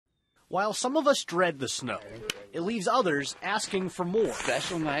While some of us dread the snow, it leaves others asking for more.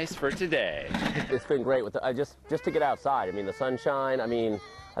 Special nice for today. It's been great with just to get outside. I mean, the sunshine. I mean,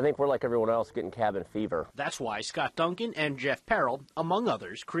 I think we're like everyone else getting cabin fever. That's why Scott Duncan and Jeff Perrell, among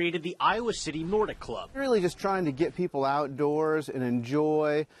others, created the Iowa City Nordic Club. Really just trying to get people outdoors and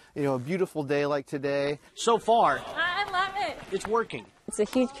enjoy, a beautiful day like today. So far, I love it. It's working. It's a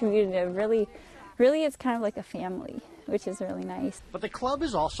huge community. Really, it's kind of like a family, which is really nice. But the club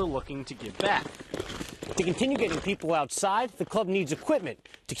is also looking to give back. To continue getting people outside, the club needs equipment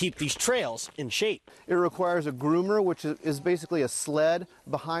to keep these trails in shape. It requires a groomer, which is basically a sled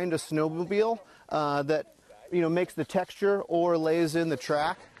behind a snowmobile that makes the texture or lays in the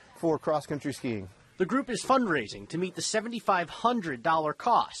track for cross-country skiing. The group is fundraising to meet the $7,500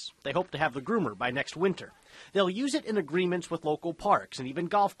 costs. They hope to have the groomer by next winter. They'll use it in agreements with local parks and even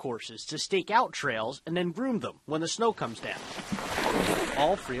golf courses to stake out trails and then groom them when the snow comes down.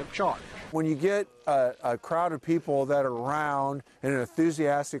 All free of charge. When you get a crowd of people that are around and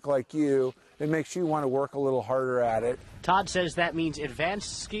enthusiastic like you, it makes you want to work a little harder at it. Todd says that means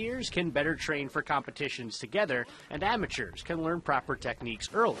advanced skiers can better train for competitions together and amateurs can learn proper techniques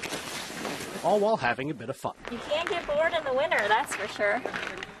early, all while having a bit of fun. You can't get bored in the winter, that's for sure.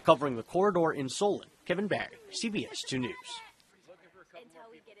 Covering the corridor in Solon, Kevin Barry, CBS 2 News.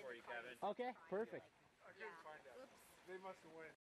 Okay, perfect.